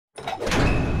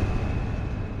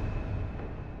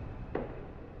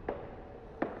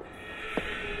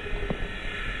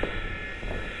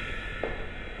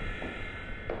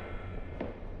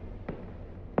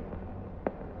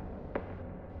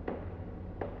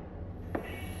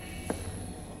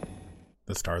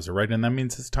The stars are right, and that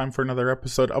means it's time for another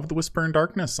episode of The Whisper in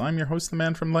Darkness. I'm your host, the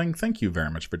Man from Lang. Thank you very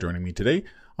much for joining me today.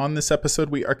 On this episode,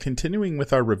 we are continuing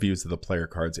with our reviews of the player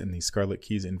cards in the Scarlet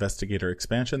Keys Investigator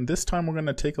expansion. This time, we're going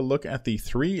to take a look at the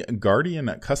 3 Guardian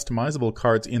customizable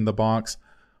cards in the box: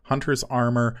 Hunter's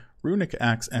Armor, Runic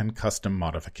Axe, and Custom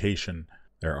Modification.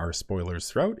 There are spoilers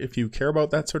throughout if you care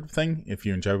about that sort of thing. If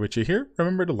you enjoy what you hear,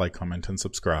 remember to like, comment, and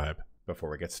subscribe.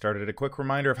 Before we get started, a quick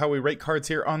reminder of how we rate cards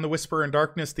here on The Whisper in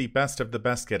Darkness. The best of the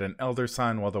best get an Elder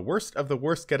Sign, while the worst of the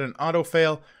worst get an Auto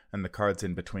Fail, and the cards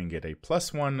in between get a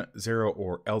 +1, 0,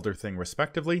 or Elder Thing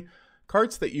respectively.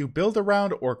 Cards that you build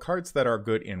around or cards that are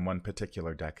good in one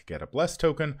particular deck get a Bless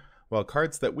token, while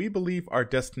cards that we believe are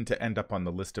destined to end up on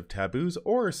the list of taboos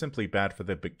or are simply bad for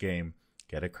the big game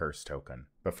get a Curse token.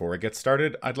 Before we get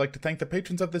started, I'd like to thank the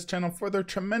patrons of this channel for their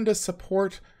tremendous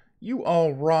support. You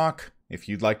all rock. If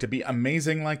you'd like to be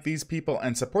amazing like these people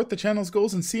and support the channel's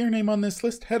goals and see your name on this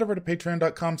list, head over to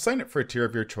patreon.com, sign up for a tier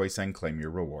of your choice, and claim your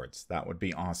rewards. That would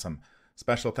be awesome.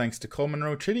 Special thanks to Cole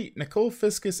Monroe Chitty, Nicole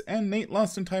Fiscus, and Nate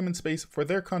Lost in Time and Space for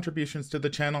their contributions to the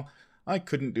channel. I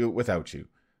couldn't do it without you.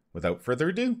 Without further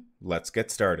ado, let's get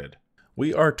started.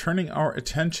 We are turning our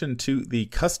attention to the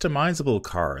customizable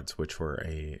cards, which were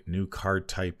a new card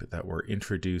type that were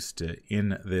introduced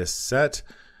in this set.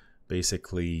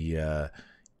 Basically,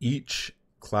 each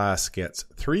class gets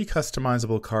 3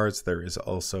 customizable cards. There is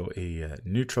also a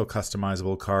neutral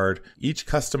customizable card. Each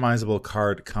customizable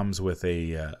card comes with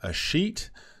a sheet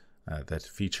that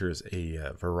features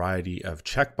a variety of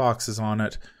checkboxes on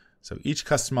it. So each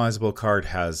customizable card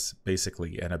has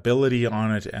basically an ability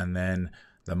on it, and then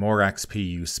the more XP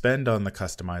you spend on the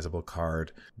customizable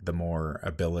card, the more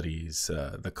abilities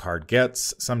the card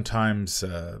gets. Sometimes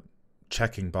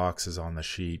checking boxes on the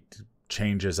sheet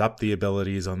changes up the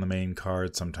abilities on the main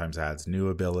card, sometimes adds new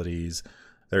abilities.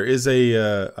 There is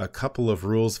a couple of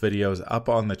rules videos up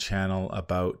on the channel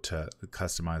about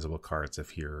customizable cards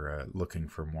if you're looking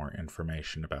for more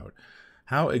information about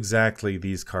how exactly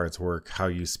these cards work, how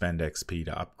you spend XP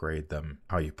to upgrade them,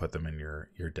 how you put them in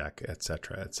your deck,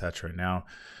 etc., etc. Now,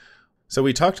 so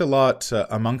we talked a lot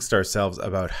amongst ourselves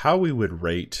about how we would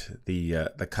rate the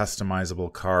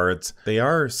customizable cards. They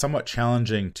are somewhat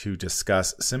challenging to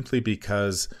discuss simply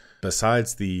because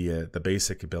besides the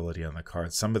basic ability on the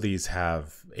cards, some of these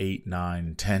have 8,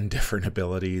 9, 10 different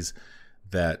abilities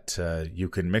that you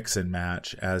can mix and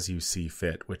match as you see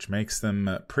fit, which makes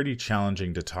them pretty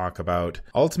challenging to talk about.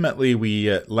 Ultimately,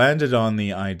 we landed on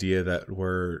the idea that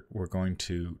we're going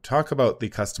to talk about the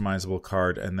customizable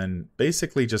card and then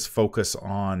basically just focus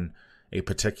on a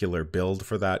particular build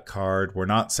for that card. We're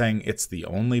not saying it's the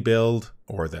only build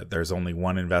or that there's only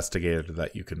one investigator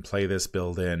that you can play this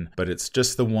build in, but it's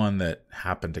just the one that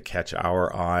happened to catch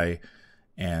our eye.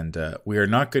 And we are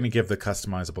not going to give the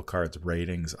customizable cards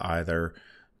ratings either,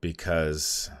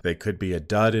 because they could be a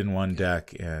dud in one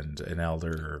deck and an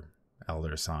Elder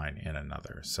Sign in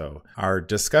another. So our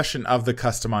discussion of the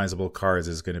customizable cards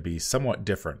is going to be somewhat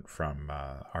different from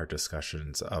our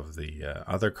discussions of the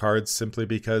other cards, simply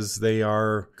because they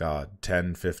are,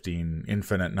 10, 15,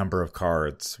 infinite number of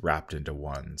cards wrapped into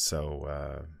one.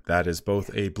 So that is both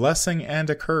a blessing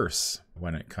and a curse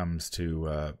when it comes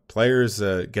to players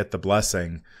get the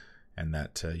blessing, and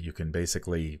that you can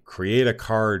basically create a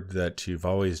card that you've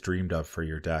always dreamed of for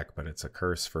your deck, but it's a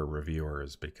curse for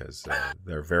reviewers because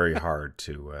they're very hard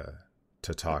to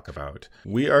talk about.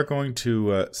 We are going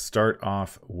to start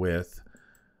off with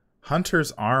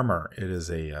Hunter's Armor. It is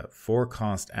a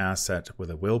 4-cost asset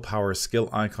with a willpower, skill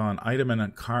icon, item, and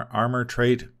an armor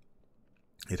trait.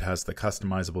 It has the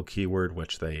customizable keyword,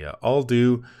 which they all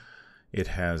do. It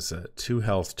has 2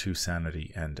 health, 2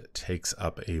 sanity, and takes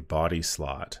up a body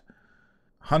slot.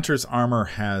 Hunter's Armor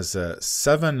has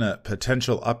 7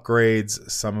 potential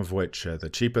upgrades, some of which the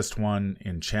cheapest one,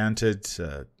 Enchanted,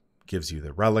 gives you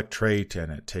the relic trait,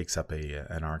 and it takes up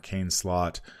an arcane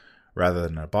slot rather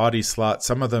than a body slot.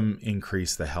 Some of them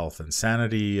increase the health and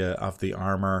sanity of the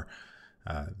armor.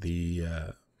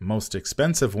 The most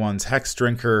expensive ones, Hex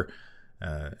Drinker,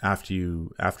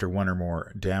 after 1 or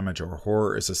more damage or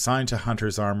horror is assigned to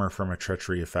Hunter's Armor from a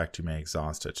treachery effect, you may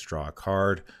exhaust it to draw a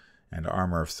card. And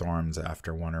Armor of Thorns,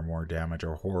 after 1 or more damage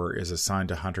or horror is assigned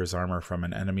to Hunter's Armor from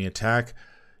an enemy attack,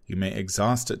 you may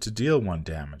exhaust it to deal 1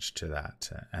 damage to that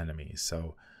enemy.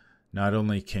 So not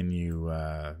only can you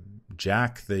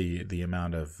jack the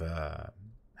amount of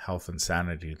health and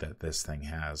sanity that this thing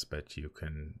has, but you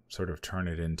can sort of turn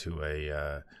it into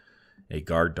a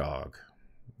guard dog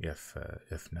if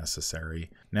necessary.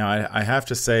 Now, I have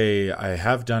to say, I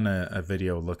have done a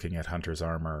video looking at Hunter's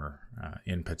Armor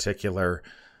in particular.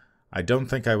 I don't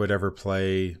think I would ever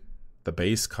play the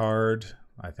base card.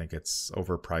 I think it's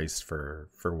overpriced for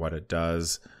what it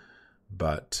does.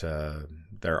 But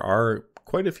there are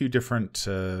quite a few different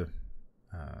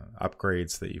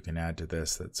upgrades that you can add to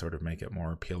this that sort of make it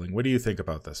more appealing. What do you think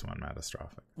about this one,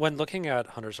 Matastrophic? When looking at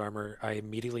Hunter's Armor, I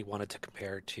immediately wanted to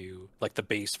compare to like the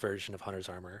base version of Hunter's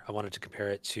Armor. I wanted to compare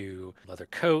it to Leather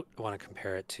Coat. I want to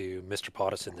compare it to Mr.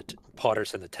 Potters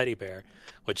and the Teddy Bear,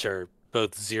 which are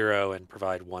both 0 and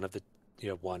provide one of the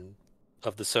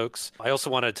soaks. I also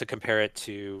wanted to compare it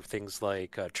to things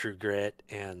like True Grit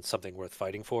and Something Worth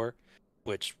Fighting For,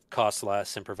 which cost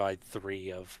less and provide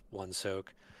 3 of 1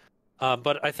 soak.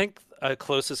 But I think a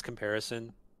closest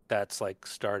comparison that's like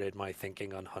started my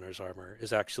thinking on Hunter's Armor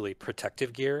is actually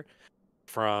Protective Gear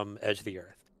from Edge of the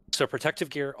Earth. So Protective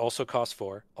Gear also costs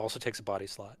 4, also takes a body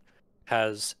slot,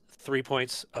 has 3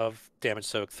 points of damage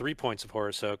soak, 3 points of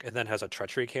horror soak, and then has a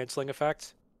treachery canceling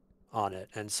effect on it.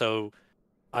 And so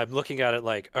I'm looking at it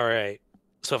like, all right,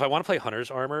 so if I want to play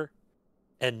Hunter's Armor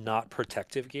and not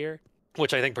Protective Gear,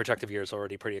 which I think Protective Gear is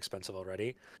already pretty expensive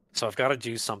already, so I've got to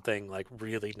do something like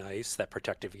really nice that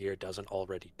Protective Gear doesn't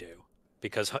already do.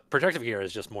 Because Protective Gear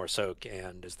is just more soak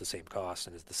and is the same cost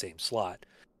and is the same slot,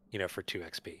 for 2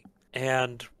 XP.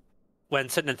 And when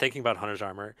sitting and thinking about Hunter's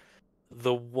Armor,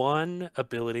 the one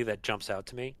ability that jumps out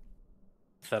to me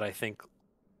that I think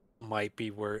might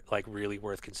be really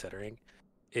worth considering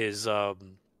is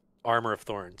Armor of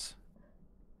Thorns.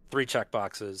 3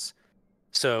 checkboxes.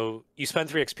 So you spend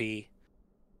 3 XP,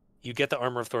 you get the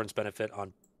Armor of Thorns benefit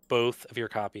on both of your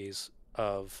copies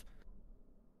of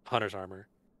Hunter's Armor.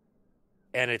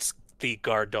 And it's the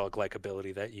guard dog like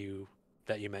ability that you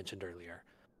mentioned earlier.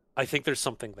 I think there's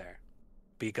something there,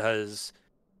 because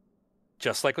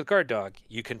just like with guard dog,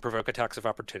 you can provoke attacks of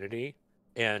opportunity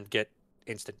and get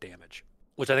instant damage,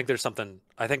 which I think there's something.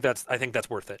 I think that's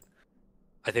worth it.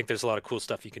 I think there's a lot of cool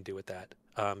stuff you can do with that,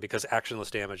 because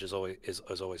actionless damage is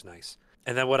always nice.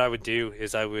 And then what I would do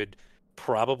is I would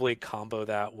probably combo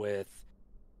that with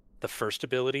the first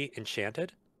ability,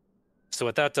 Enchanted. So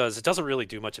what that does, it doesn't really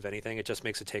do much of anything. It just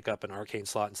makes it take up an arcane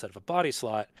slot instead of a body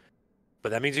slot. But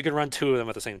that means you can run 2 of them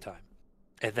at the same time.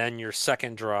 And then your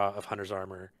second draw of Hunter's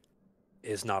Armor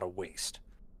is not a waste.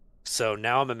 So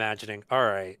now I'm imagining, all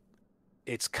right,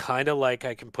 it's kind of like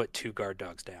I can put 2 guard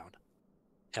dogs down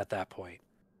at that point.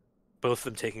 Both of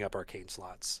them taking up arcane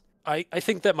slots. I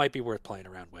think that might be worth playing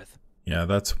around with. Yeah,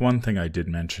 that's one thing I did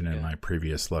mention in my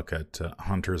previous look at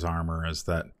Hunter's Armor, is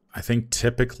that I think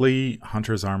typically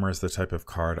Hunter's Armor is the type of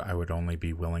card I would only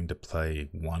be willing to play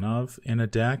 1 of in a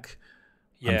deck.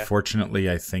 Yeah.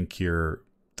 Unfortunately, I think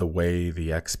the way the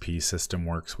XP system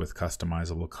works with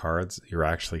customizable cards, you're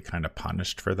actually kind of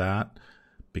punished for that,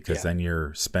 because then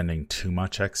you're spending too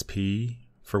much XP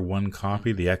for 1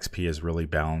 copy. The XP is really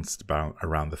balanced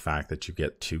around the fact that you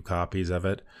get 2 copies of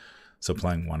it. So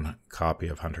playing 1 copy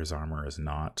of Hunter's Armor is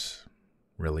not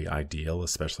really ideal,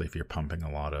 especially if you're pumping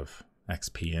a lot of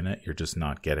XP in it. You're just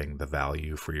not getting the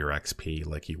value for your XP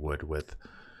like you would with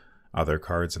other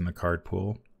cards in the card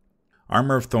pool.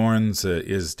 Armor of Thorns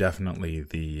is definitely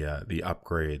the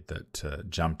upgrade that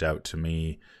jumped out to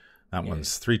me. That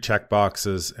one's 3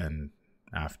 checkboxes, and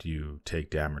after you take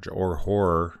damage or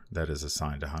horror that is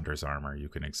assigned to Hunter's Armor, you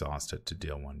can exhaust it to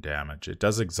deal 1 damage. It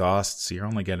does exhaust, so you're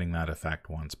only getting that effect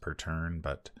once per turn,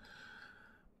 but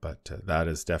that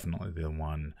is definitely the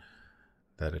one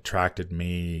that attracted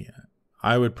me.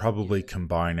 I would probably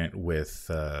combine it with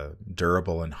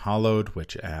Durable and Hollowed,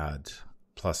 which add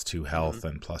 +2 health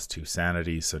and +2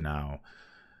 sanity. So now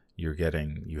you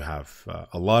have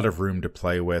a lot of room to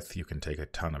play with. You can take a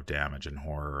ton of damage in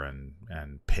horror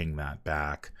and ping that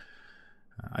back.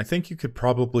 I think you could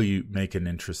probably make an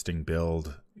interesting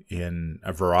build in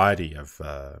a variety of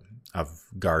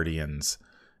guardians,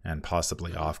 and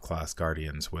possibly off-class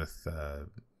guardians with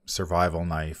Survival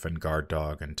Knife and Guard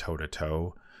Dog and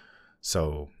Toe-to-Toe.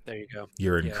 So there you go.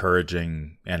 You're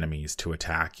encouraging enemies to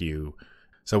attack you.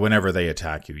 So whenever they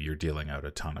attack you, you're dealing out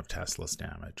a ton of testless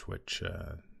damage, which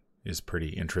is pretty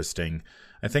interesting.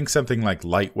 I think something like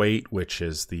Lightweight, which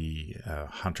is the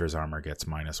Hunter's Armor gets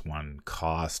 -1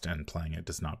 cost, and playing it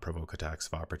does not provoke attacks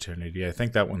of opportunity. I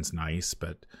think that one's nice,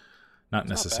 but not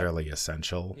necessarily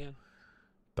essential. Yeah.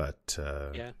 But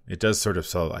it does sort of,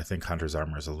 so I think Hunter's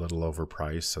Armor is a little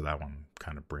overpriced, so that one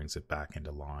kind of brings it back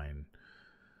into line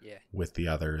with the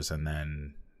others. And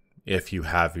then if you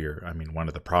have one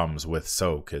of the problems with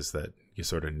Soak is that you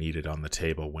sort of need it on the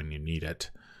table when you need it.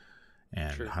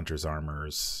 And Hunter's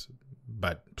Armor's,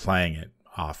 but playing it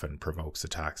often provokes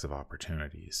attacks of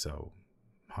opportunity, so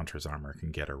Hunter's Armor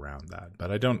can get around that.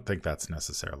 But I don't think that's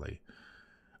necessarily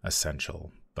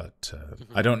essential. But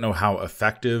I don't know how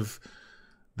effective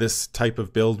this type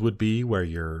of build would be, where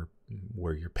you're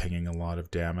where you're pinging a lot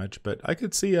of damage. But I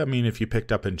could see, I mean, if you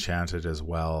picked up Enchanted as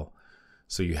well,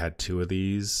 so you had 2 of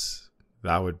these,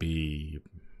 that would be,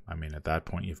 I mean, at that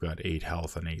point you've got 8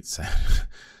 health and 8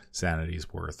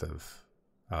 sanity's worth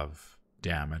of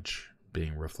damage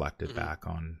being reflected back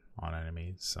on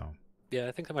enemies. So yeah,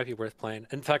 I think that might be worth playing.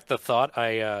 In fact, the thought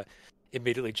I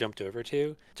immediately jumped over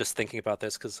to, just thinking about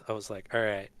this, because I was like, all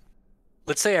right,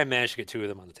 let's say I managed to get 2 of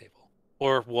them on the table,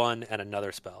 or 1 and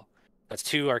another spell. That's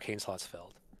 2 arcane slots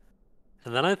filled.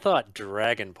 And then I thought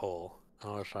Dragon Pull.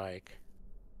 I was like,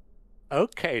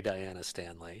 okay, Diana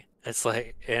Stanley. It's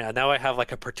like, yeah, now I have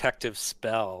like a protective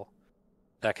spell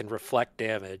that can reflect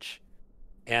damage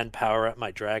and power up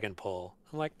my Dragon Pull.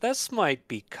 I'm like, this might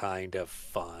be kind of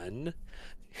fun.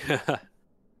 A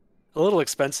little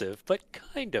expensive, but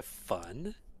kind of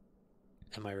fun.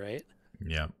 Am I right?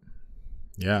 yeah.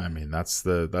 Yeah, I mean that's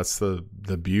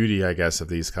the beauty, I guess, of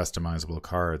these customizable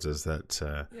cards is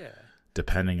that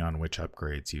depending on which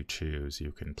upgrades you choose,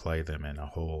 you can play them in a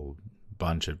whole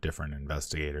bunch of different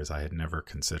investigators. I had never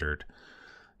considered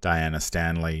Diana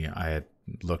Stanley. I had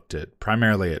looked at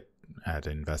primarily at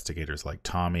investigators like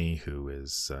Tommy, who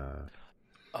is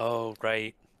oh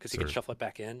right, because he can shuffle it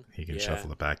back in. He can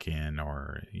shuffle it back in,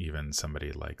 or even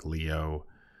somebody like Leo,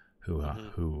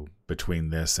 who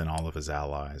between this and all of his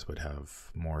allies would have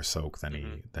more soak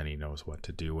than he knows what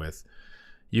to do with.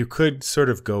 You could sort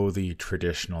of go the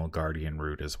traditional Guardian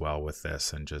route as well with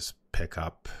this and just pick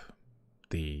up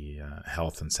the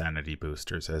health and sanity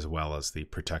boosters as well as the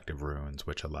protective runes,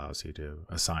 which allows you to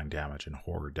assign damage and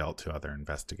horror dealt to other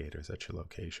investigators at your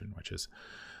location, which is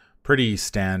pretty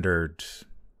standard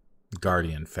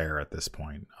Guardian fare at this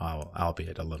point,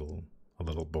 albeit a little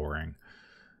boring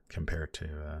compared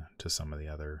to some of the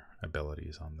other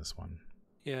abilities on this one.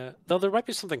 Yeah, though there might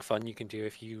be something fun you can do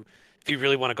if you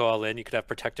really want to go all in. You could have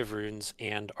protective runes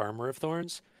and armor of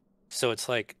thorns, so it's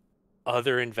like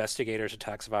other investigators'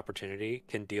 attacks of opportunity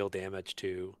can deal damage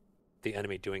to the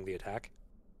enemy doing the attack.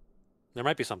 There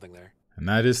might be something there. And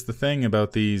that is the thing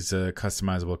about these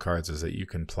customizable cards, is that you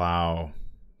can plow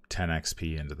 10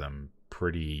 XP into them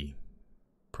pretty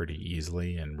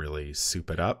easily and really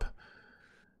soup it up.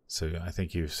 So I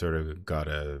think you've sort of got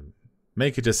to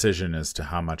make a decision as to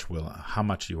how much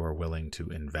you are willing to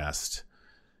invest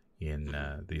in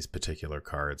these particular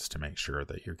cards to make sure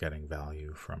that you're getting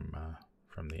value from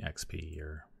the XP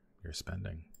you're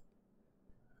spending.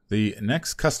 The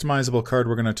next customizable card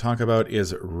we're going to talk about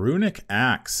is Runic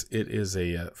Axe. It is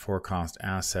a 4-cost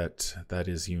asset that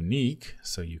is unique,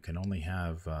 so you can only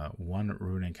have 1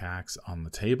 Runic Axe on the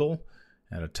table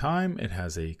at a time. It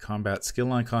has a combat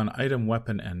skill icon, item,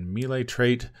 weapon, and melee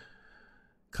trait.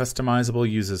 Customizable,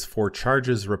 uses 4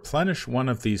 charges. Replenish one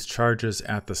of these charges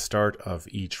at the start of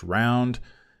each round.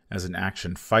 As an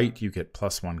action fight, you get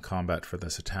 +1 combat for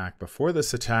this attack. Before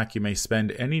this attack, you may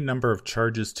spend any number of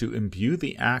charges to imbue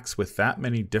the axe with that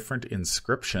many different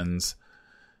inscriptions.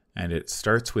 And it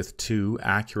starts with 2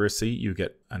 accuracy. You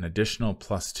get an additional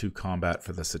 +2 combat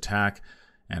for this attack.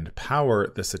 And power,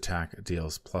 this attack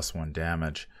deals +1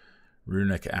 damage.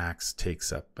 Runic Axe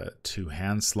takes up 2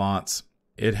 hand slots.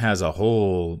 It has a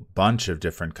whole bunch of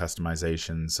different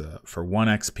customizations. For 1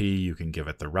 XP, you can give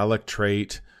it the relic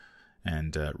trait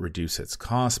and reduce its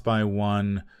cost by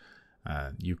 1.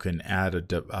 You can add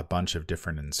a bunch of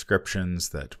different inscriptions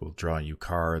that will draw you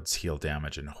cards, heal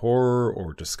damage and horror,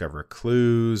 or discover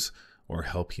clues, or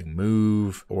help you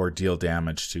move, or deal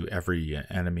damage to every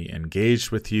enemy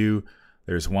engaged with you.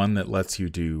 There's one that lets you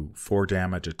do 4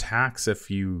 damage attacks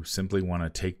if you simply want to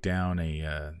take down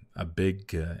a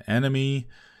big enemy.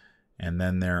 And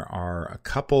then there are a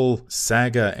couple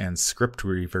Saga and Script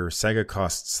Reaver. Saga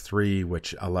costs 3,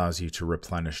 which allows you to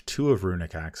replenish 2 of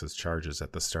Runic Axe's charges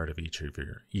at the start of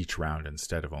each round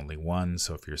instead of only 1.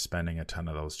 So if you're spending a ton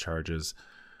of those charges,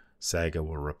 Saga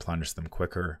will replenish them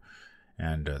quicker.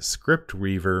 And Script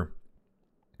Reaver,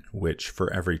 which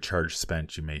for every charge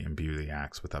spent, you may imbue the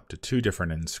axe with up to 2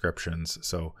 different inscriptions.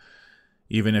 So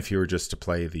even if you were just to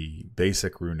play the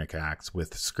basic Runic Axe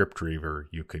with Script Reaver,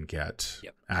 you can get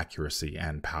accuracy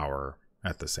and power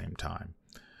at the same time.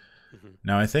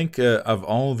 Now, I think of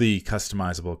all the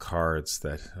customizable cards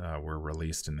that were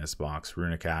released in this box,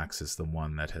 Runic Axe is the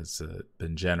one that has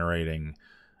been generating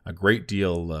a great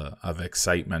deal of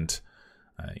excitement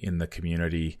in the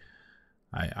community.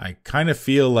 I kind of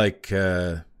feel like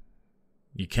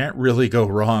you can't really go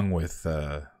wrong with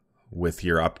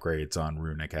your upgrades on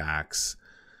Runic Axe.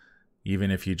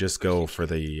 Even if you just go for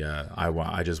the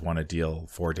I just want to deal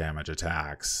 4 damage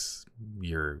attacks,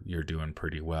 you're doing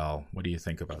pretty well. What do you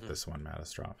think about this one,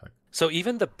 Matastrophic? So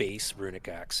even the base Runic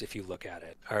Axe, if you look at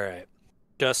it, all right,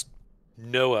 just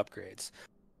no upgrades.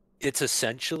 It's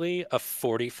essentially a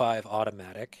 45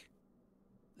 automatic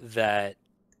that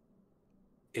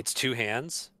it's two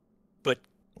hands, but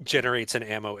generates an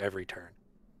ammo every turn.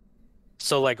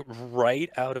 So like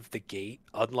right out of the gate,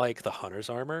 unlike the hunter's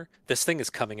armor, this thing is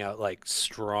coming out like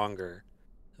stronger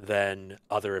than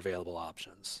other available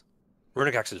options.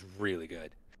 Runic Axe is really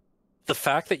good. The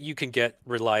fact that you can get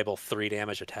reliable 3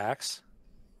 damage attacks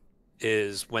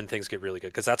is when things get really good,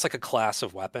 because that's like a class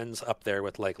of weapons up there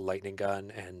with like lightning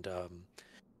gun and the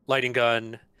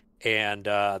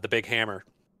big hammer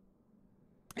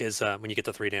is when you get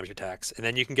the 3 damage attacks, and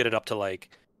then you can get it up to like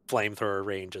flamethrower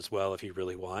range as well if you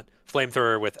really want.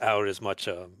 Flamethrower without as much,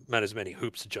 not as many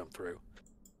hoops to jump through.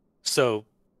 So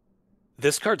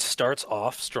this card starts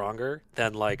off stronger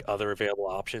than like other available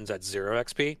options at 0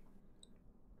 XP,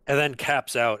 and then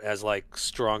caps out as like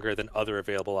stronger than other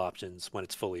available options when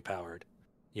it's fully powered,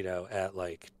 at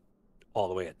like all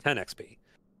the way at 10 XP.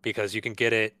 Because you can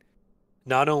get it,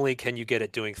 not only can you get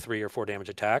it doing 3 or 4 damage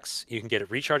attacks, you can get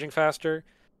it recharging faster,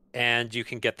 and you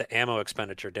can get the ammo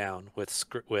expenditure down with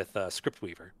Script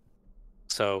Weaver.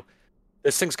 So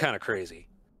this thing's kind of crazy.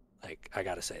 Like, I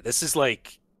gotta say, this is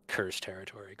like curse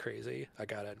territory crazy. I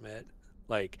gotta admit,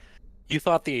 like, you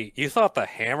thought the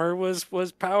hammer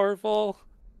was powerful.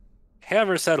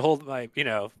 Hammer said, "Hold my,"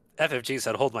 FFG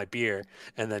said, "Hold my beer,"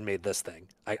 and then made this thing.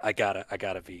 I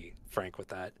gotta be frank with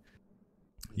that.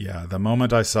 Yeah, the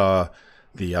moment I saw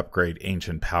the upgrade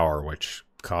Ancient Power, which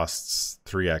costs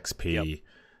 3 XP, Yep.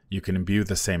 you can imbue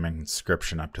the same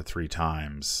inscription up to 3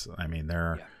 times. I mean,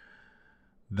 there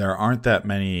aren't that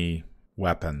many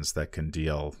weapons that can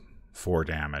deal 4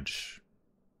 damage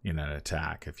in an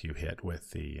attack if you hit with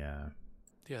the...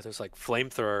 there's like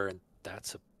flamethrower, and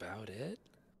that's about it.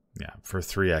 Yeah, for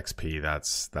 3 XP,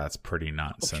 that's pretty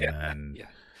nuts. Okay.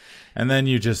 And then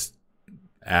you just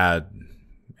add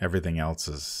everything else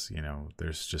is,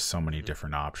 there's just so many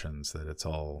different options that it's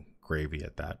all gravy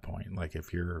at that point. Like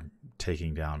if you're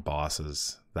taking down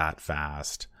bosses that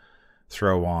fast,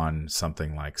 throw on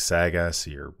something like Saga, so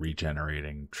you're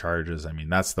regenerating charges. I mean,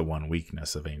 that's the one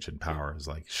weakness of Ancient Power is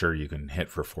like, sure, you can hit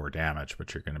for 4 damage,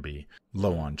 but you're going to be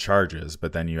low on charges.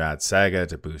 But then you add Saga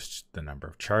to boost the number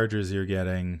of charges you're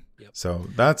getting. Yep. So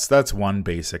that's one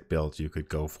basic build you could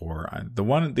go for.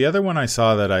 The other one I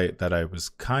saw that I was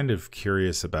kind of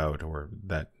curious about, or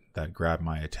that grabbed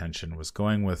my attention, was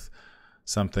going with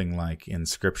something like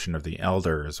Inscription of the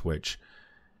Elders, which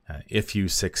if you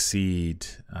succeed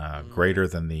greater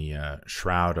than the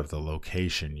shroud of the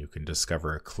location, you can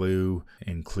discover a clue,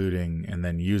 and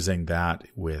then using that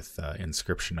with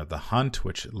Inscription of the Hunt,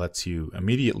 which lets you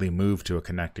immediately move to a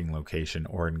connecting location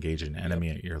or engage an enemy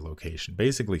at your location,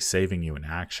 basically saving you an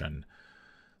action.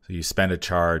 So you spend a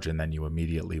charge and then you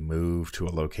immediately move to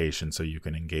a location so you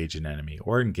can engage an enemy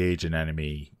or engage an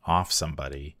enemy off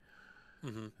somebody.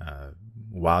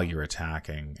 While you're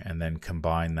attacking, and then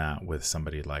combine that with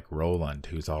somebody like Roland,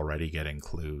 who's already getting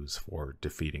clues for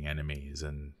defeating enemies,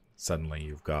 and suddenly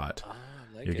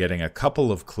you're getting a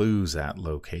couple of clues at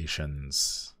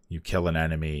locations. You kill an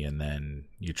enemy, and then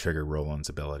you trigger Roland's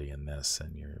ability in this,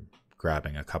 and you're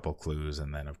grabbing a couple clues,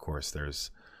 and then of course there's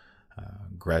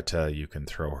Greta. You can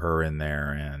throw her in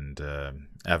there, and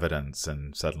evidence,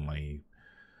 and suddenly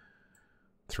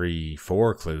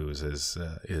 3-4 clues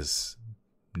is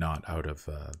not out of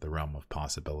the realm of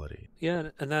possibility. Yeah,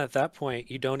 and then at that point,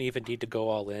 you don't even need to go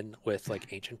all in with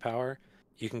like Ancient Power.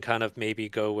 You can kind of maybe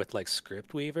go with like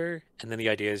Script Weaver, and then the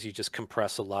idea is you just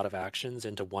compress a lot of actions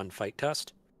into one fight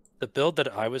test. The build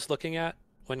that I was looking at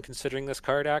when considering this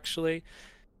card, actually,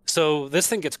 so this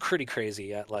thing gets pretty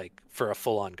crazy at like for a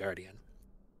full-on Guardian.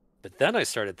 But then I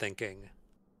started thinking,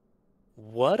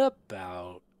 what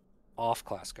about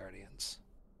off-class Guardians?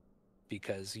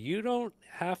 Because you don't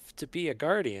have to be a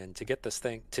Guardian to get this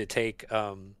thing to take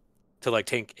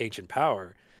Ancient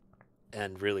Power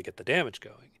and really get the damage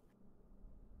going.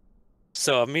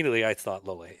 So immediately I thought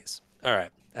Lola Hayes. All right,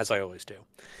 as I always do.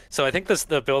 So I think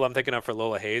the build I'm thinking of for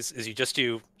Lola Hayes is you just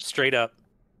do straight up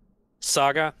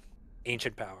Saga,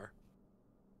 Ancient Power,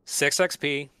 6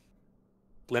 XP,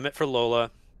 limit for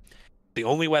Lola, the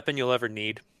only weapon you'll ever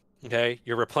need. Okay,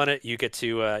 you replenish. You get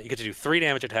to do 3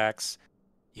 damage attacks.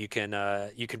 You can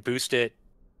boost it.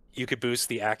 You could boost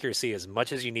the accuracy as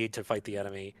much as you need to fight the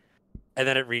enemy, and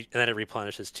then it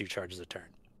replenishes 2 charges a turn.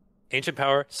 Ancient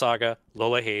Power, Saga,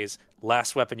 Lola Hayes,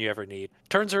 last weapon you ever need.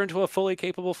 Turns her into a fully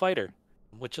capable fighter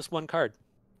with just 1 card.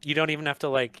 You don't even have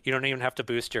to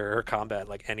boost her combat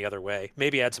like any other way.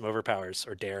 Maybe add some overpowers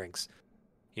or darings,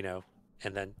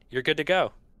 and then you're good to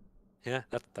go. Yeah,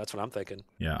 that's what I'm thinking.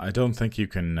 Yeah, I don't think you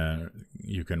can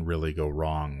really go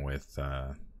wrong with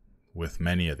with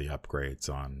many of the upgrades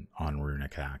on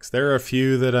Runic Axe. There are a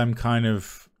few that I'm kind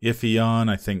of iffy on.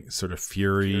 I think sort of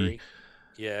Fury.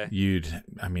 Yeah.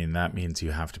 That means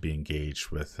you have to be engaged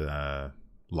with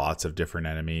lots of different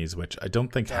enemies, which I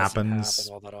don't think happens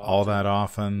all that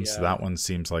often. Yeah. So that one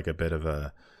seems like a bit of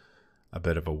a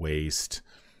waste.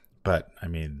 But I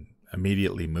mean,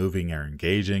 immediately moving or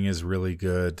engaging is really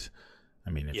good. I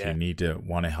mean, if you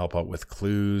want to help out with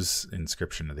clues,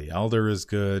 Inscription of the Elder is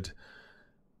good.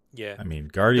 Yeah. I mean,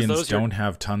 Guardians don't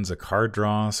have tons of card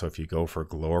draw, so if you go for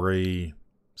Glory,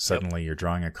 suddenly you're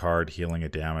drawing a card, healing a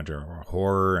damage or a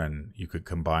horror, and you could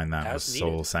combine that with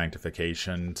Soul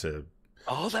Sanctification to...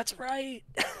 Oh, that's right.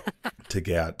 to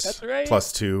get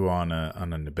 +2 on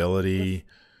an ability.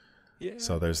 Yeah.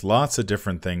 So there's lots of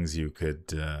different things you could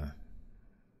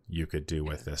do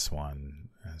with this one.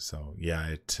 So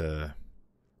yeah,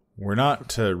 we're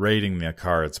not rating the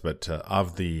cards, but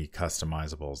of the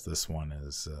customizables, this one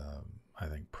is I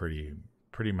think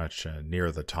pretty much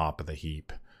near the top of the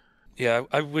heap. Yeah,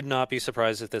 I would not be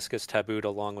surprised if this gets tabooed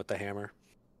along with the hammer,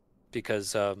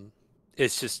 because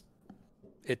it's just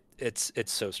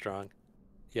it's so strong.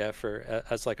 Yeah,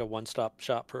 as like a one-stop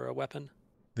shop for a weapon.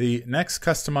 The next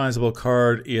customizable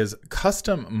card is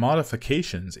Custom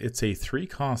Modifications. It's a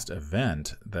 3-cost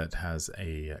event that has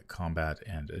a combat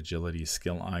and agility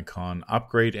skill icon,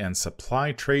 upgrade and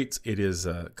supply traits. It is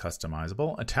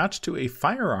customizable. Attached to a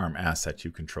firearm asset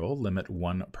you control, limit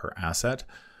 1 per asset.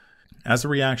 As a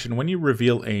reaction, when you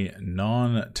reveal a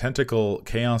non-tentacle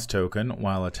chaos token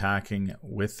while attacking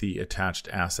with the attached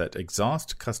asset,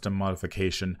 exhaust Custom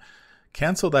Modification,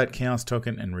 cancel that chaos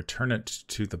token and return it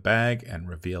to the bag and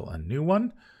reveal a new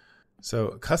one. So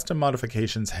Custom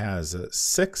Modifications has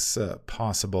 6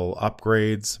 possible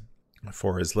upgrades.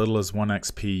 For as little as 1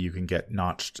 XP, you can get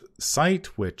Notched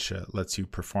Sight, which lets you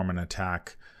perform an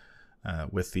attack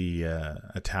with the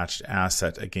attached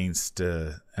asset against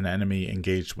an enemy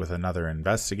engaged with another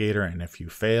investigator, and if you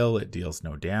fail, it deals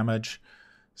no damage.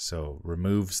 So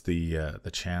removes the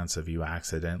chance of you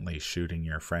accidentally shooting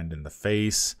your friend in the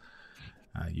face.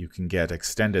 You can get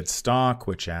Extended Stock,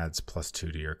 which adds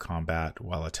 +2 to your combat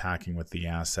while attacking with the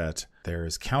asset.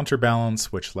 There's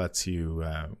Counterbalance, which lets you,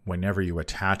 whenever you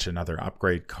attach another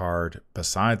upgrade card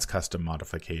besides Custom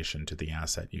Modification to the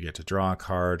asset, you get to draw a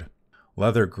card.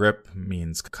 Leather Grip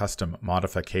means Custom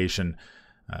Modification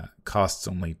costs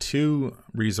only 2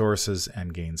 resources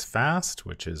and gains fast,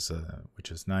 which is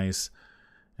nice.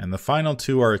 And the final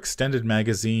 2 are Extended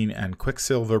Magazine and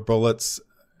Quicksilver Bullets.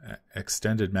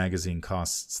 Extended Magazine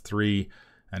costs 3,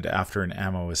 and after an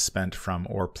ammo is spent from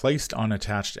or placed on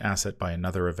attached asset by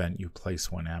another event, you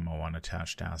place 1 ammo on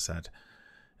attached asset.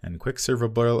 And Quicksilver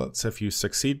Bullets, if you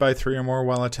succeed by 3 or more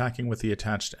while attacking with the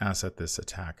attached asset, this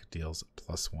attack deals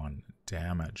 +1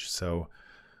 damage. So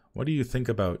what do you think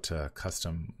about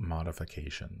Custom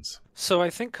Modifications? So I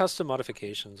think Custom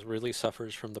Modifications really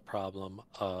suffers from the problem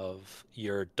of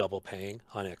you're double paying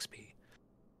on XP.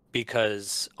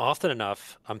 Because often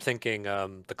enough, I'm thinking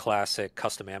the classic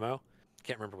custom ammo.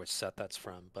 Can't remember which set that's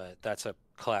from, but that's a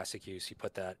classic use. You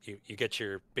put that, you get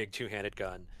your big 2-handed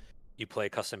gun, you play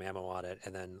custom ammo on it,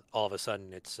 and then all of a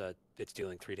sudden it's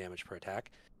dealing 3 damage per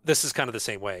attack. This is kind of the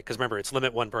same way, because remember, it's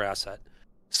limit 1 per asset.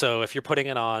 So if you're putting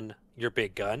it on your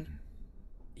big gun,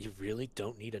 you really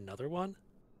don't need another one.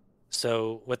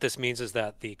 So what this means is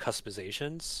that the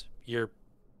customizations, you're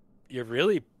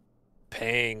really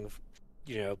paying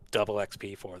double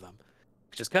XP for them,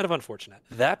 which is kind of unfortunate.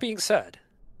 That being said,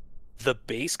 the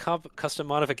base custom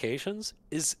modifications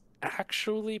is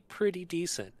actually pretty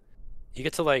decent. You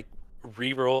get to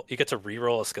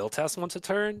reroll a skill test once a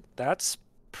turn. That's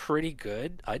pretty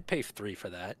good. I'd pay 3 for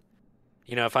that.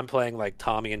 If I'm playing like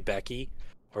Tommy and Becky,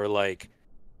 or like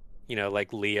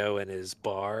Leo and his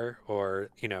Bar, or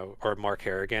Mark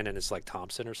Harrigan and his like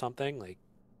Thompson or something, like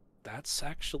that's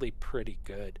actually pretty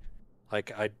good.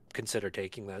 Like, I'd consider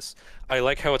taking this. I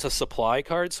like how it's a supply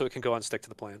card, so it can go on Stick to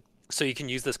the Plan. So you can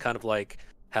use this kind of like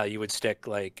how you would stick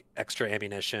like extra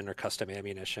ammunition or custom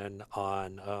ammunition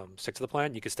on Stick to the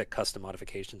Plan. You could stick Custom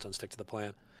Modifications on Stick to the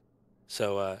Plan.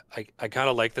 So I kind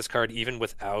of like this card even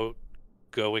without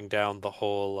going down the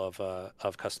whole of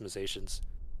customizations.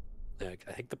 I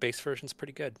think the base version's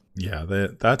pretty good. Yeah,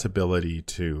 that ability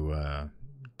to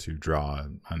draw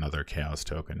another chaos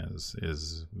token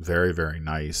is very, very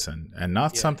nice and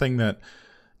not something that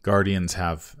Guardians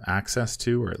have access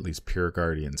to, or at least pure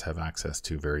Guardians have access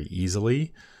to very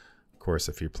easily. Of course,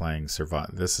 if you're playing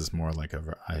this is more like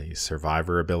a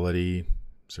survivor ability,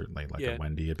 certainly like a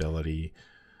Wendy ability.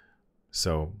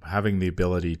 So having the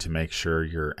ability to make sure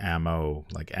your ammo,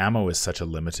 like ammo is such a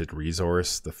limited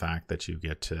resource, the fact that you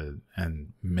get to,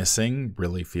 and missing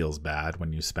really feels bad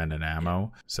when you spend an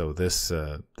ammo. So this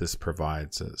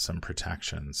provides some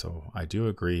protection. So I do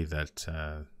agree that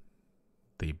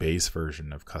the base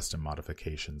version of custom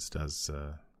modifications does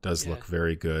look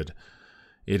very good.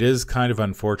 It is kind of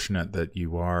unfortunate that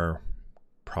you are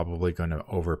probably going to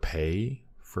overpay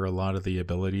for a lot of the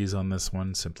abilities on this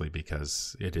one, simply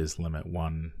because it is limit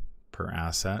 1 per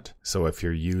asset. So if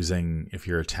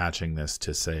you're attaching this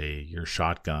to, say, your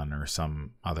shotgun or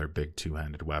some other big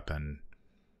two-handed weapon,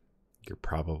 you're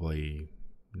probably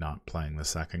not playing the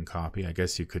second copy. I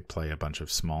guess you could play a bunch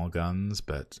of small guns,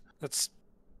 but that's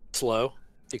slow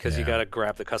because you got to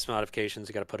grab the custom modifications,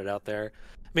 you got to put it out there.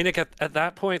 I mean, at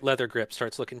that point, leather grip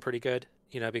starts looking pretty good,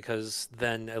 because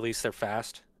then at least they're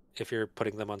fast if you're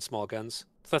putting them on small guns.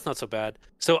 So that's not so bad.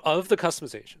 So of the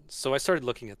customizations, so I started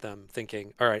looking at them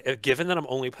thinking, all right, given that I'm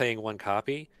only playing 1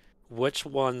 copy, which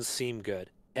ones seem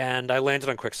good? And I landed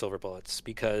on Quicksilver bullets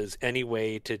because any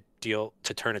way to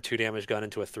turn a 2 damage gun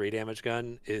into a 3 damage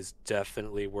gun is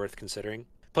definitely worth considering.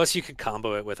 Plus you could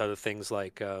combo it with other things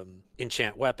like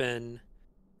enchant weapon,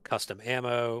 custom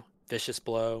ammo, vicious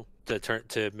blow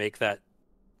to make that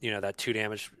that 2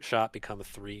 damage shot become a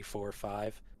 3, 4,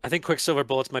 5. I think Quicksilver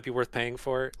bullets might be worth paying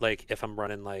for, like if I'm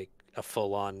running like a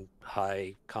full-on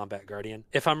high combat guardian.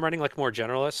 If I'm running like more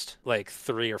generalist, like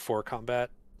 3 or 4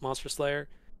 combat monster slayer,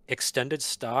 extended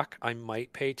stock, I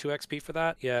might pay 2 XP for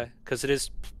that. Yeah, because it is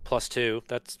 +2.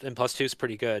 And +2 is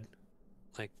pretty good.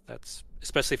 Like that's,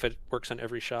 especially if it works on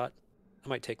every shot, I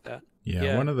might take that.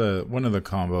 Yeah, one of the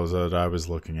combos that I was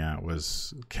looking at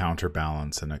was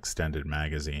counterbalance and extended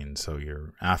magazine. So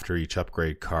you're, after each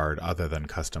upgrade card other than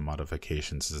custom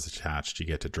modifications is attached, you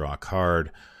get to draw a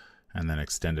card, and then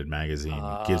extended magazine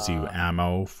gives you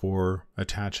ammo for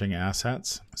attaching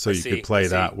assets. So you could play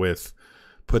that with,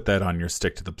 put that on your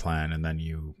stick to the plan, and then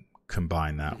you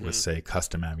combine that with, say,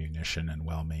 custom ammunition and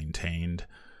well maintained.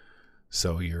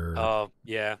 So you're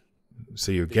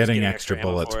So you're getting extra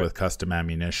bullets with custom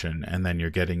ammunition, and then you're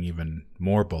getting even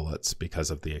more bullets because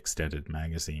of the extended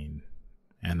magazine.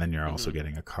 And then you're also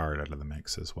getting a card out of the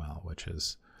mix as well, which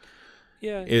is...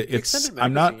 Yeah,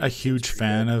 I'm not a huge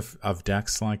fan of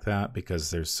decks like that because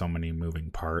there's so many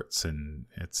moving parts, and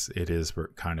it is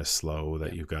kind of slow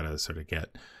that you've got to sort of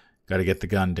get the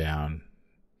gun down,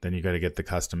 then you got to get the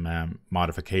custom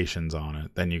modifications on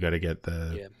it, then you got to get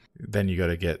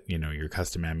your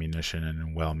custom ammunition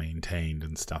and well maintained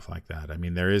and stuff like that. I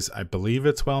mean, I believe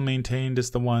it's well maintained is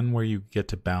the one where you get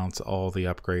to bounce all the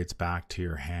upgrades back to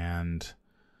your hand.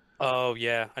 Oh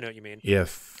yeah, I know what you mean.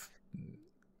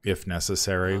 If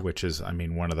necessary, which is, I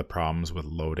mean, one of the problems with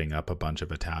loading up a bunch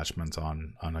of attachments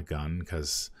on a gun,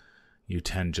 because you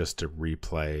tend just to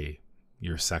replay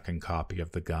your second copy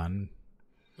of the gun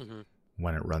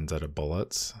when it runs out of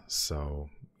bullets. So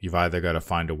you've either got to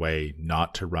find a way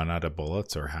not to run out of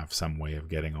bullets or have some way of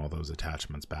getting all those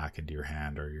attachments back into your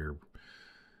hand, or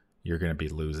you're going to be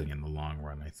losing in the long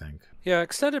run, I think. Yeah,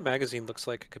 extended magazine looks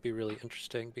like it could be really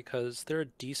interesting because there are a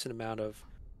decent amount of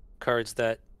cards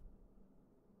that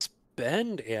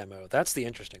spend ammo. That's the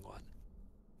interesting one.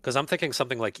 Because I'm thinking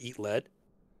something like Eat Lead,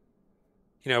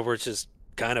 where it's just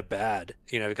kind of bad,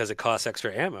 because it costs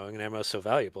extra ammo and ammo is so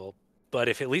valuable. But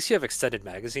if at least you have extended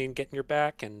magazine getting your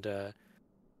back and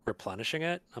replenishing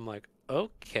it, I'm like,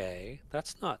 okay,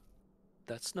 that's not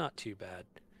too bad.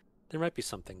 There might be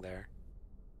something there.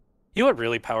 You know what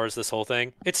really powers this whole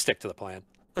thing? It's stick to the plan.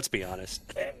 Let's be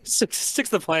honest. Stick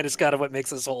to the plan is kind of what makes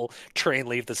this whole train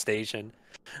leave the station.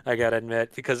 I gotta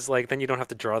admit, because then you don't have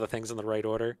to draw the things in the right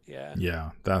order. Yeah.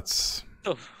 Yeah, that's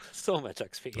so much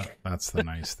XP. That's the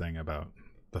nice thing about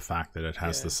the fact that it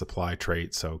has the supply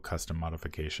trait, so custom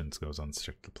modifications goes on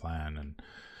stick to plan, and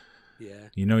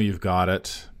you've got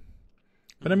it.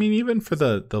 But I mean, even for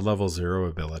the level 0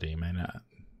 ability, man,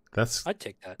 I'd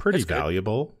take that. Pretty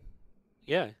valuable.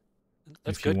 Yeah.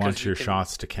 That's if you want your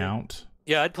shots to count.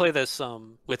 Yeah, I'd play this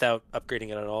without upgrading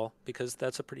it at all, because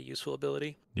that's a pretty useful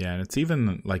ability. Yeah, and it's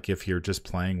even if you're just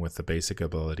playing with the basic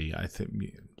ability, I think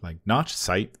Notch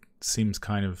Sight seems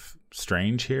kind of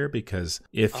strange here, because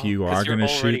if you are going to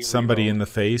shoot somebody in the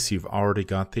face, you've already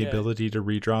got the ability to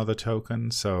redraw the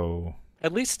token, so...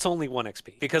 At least it's only 1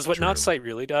 XP, because what Notch Sight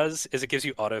really does is it gives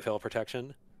you autofill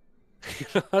protection.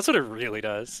 That's what it really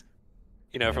does.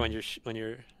 For when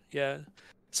you're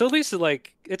So at least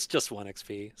it's just 1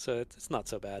 XP, so it's not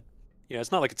so bad.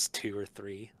 It's not like it's 2 or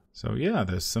 3. So yeah,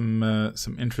 there's some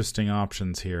interesting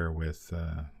options here with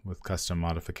custom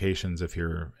modifications. If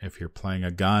you're playing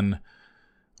a gun,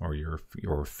 or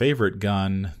your favorite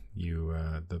gun,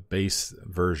 the base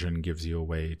version gives you a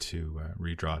way to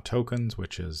redraw tokens,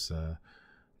 which is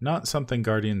not something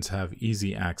Guardians have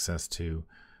easy access to.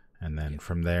 And then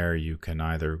from there, you can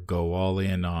either go all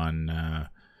in on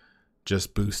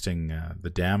just boosting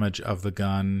the damage of the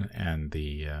gun and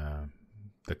the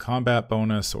combat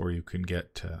bonus, or you can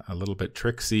get a little bit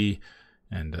tricksy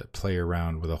and play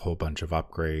around with a whole bunch of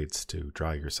upgrades to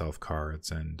draw yourself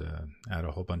cards and add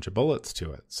a whole bunch of bullets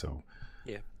to it. So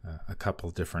a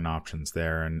couple different options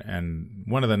there. And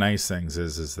one of the nice things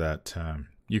is that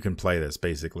you can play this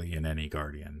basically in any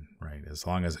Guardian, right? As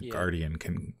long as a Guardian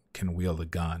can wield a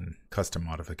gun, custom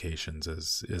modifications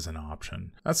is an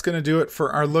option. That's going to do it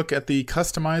for our look at the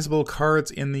customizable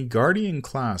cards in the Guardian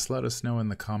class. Let us know in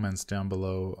the comments down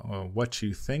below what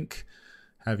you think.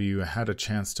 Have you had a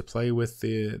chance to play with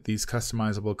these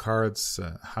customizable cards?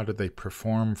 How did they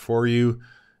perform for you?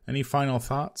 Any final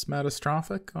thoughts,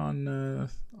 Matastrophic,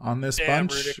 on this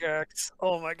bunch? Runic Axe.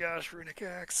 Oh my gosh, Runic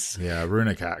Axe. Yeah,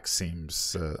 Runic Axe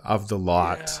seems of the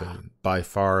lot by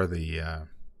far the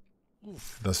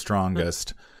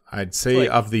strongest. I'd say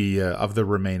of the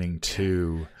remaining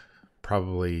two,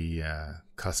 probably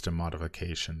custom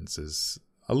modifications is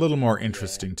a little more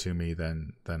interesting to me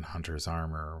than Hunter's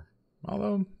Armor.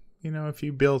 Although, if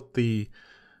you built the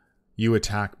you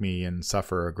attack me and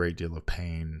suffer a great deal of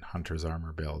pain Hunter's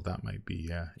Armor build, that might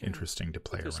be interesting to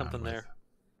play around something with. There.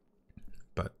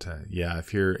 But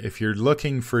if you're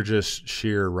looking for just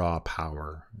sheer raw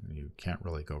power, you can't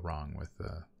really go wrong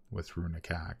with Runic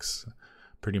Axe.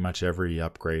 Pretty much every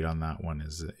upgrade on that one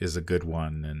is a good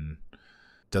one, and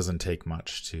doesn't take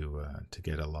much to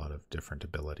get a lot of different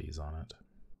abilities on it.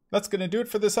 That's going to do it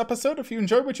for this episode. If you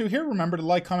enjoyed what you hear, remember to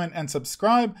like, comment, and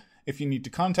subscribe. If you need to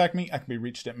contact me, I can be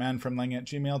reached at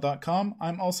manfromlang@gmail.com.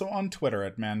 I'm also on Twitter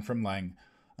at manfromlang.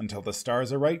 Until the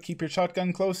stars are right, keep your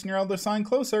shotgun close and your elder sign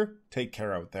closer. Take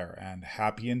care out there, and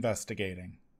happy investigating.